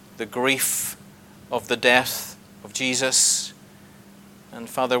 the grief of the death of Jesus. And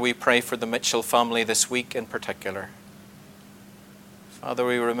Father, we pray for the Mitchell family this week in particular. Father,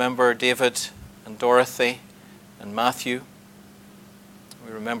 we remember David and Dorothy and Matthew.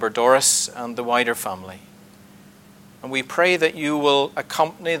 We remember Doris and the wider family. And we pray that you will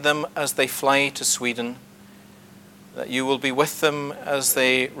accompany them as they fly to Sweden, that you will be with them as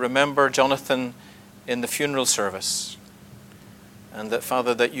they remember Jonathan in the funeral service, and that,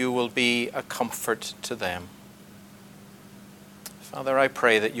 Father, that you will be a comfort to them. Father, I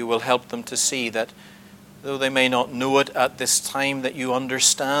pray that you will help them to see that though they may not know it at this time, that you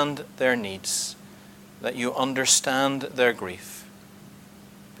understand their needs, that you understand their grief,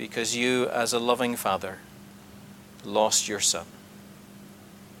 because you, as a loving Father, lost your Son.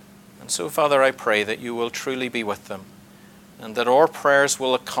 And so, Father, I pray that you will truly be with them, and that our prayers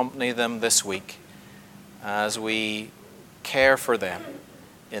will accompany them this week as we care for them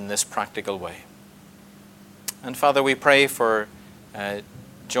in this practical way. And Father, we pray for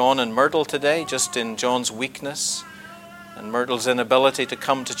John and Myrtle today, just in John's weakness and Myrtle's inability to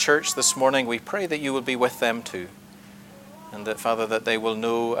come to church this morning. We pray that you will be with them too, and that, Father, that they will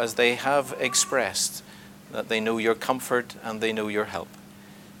know, as they have expressed, that they know your comfort and they know your help.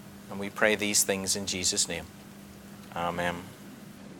 And we pray these things in Jesus' name. Amen.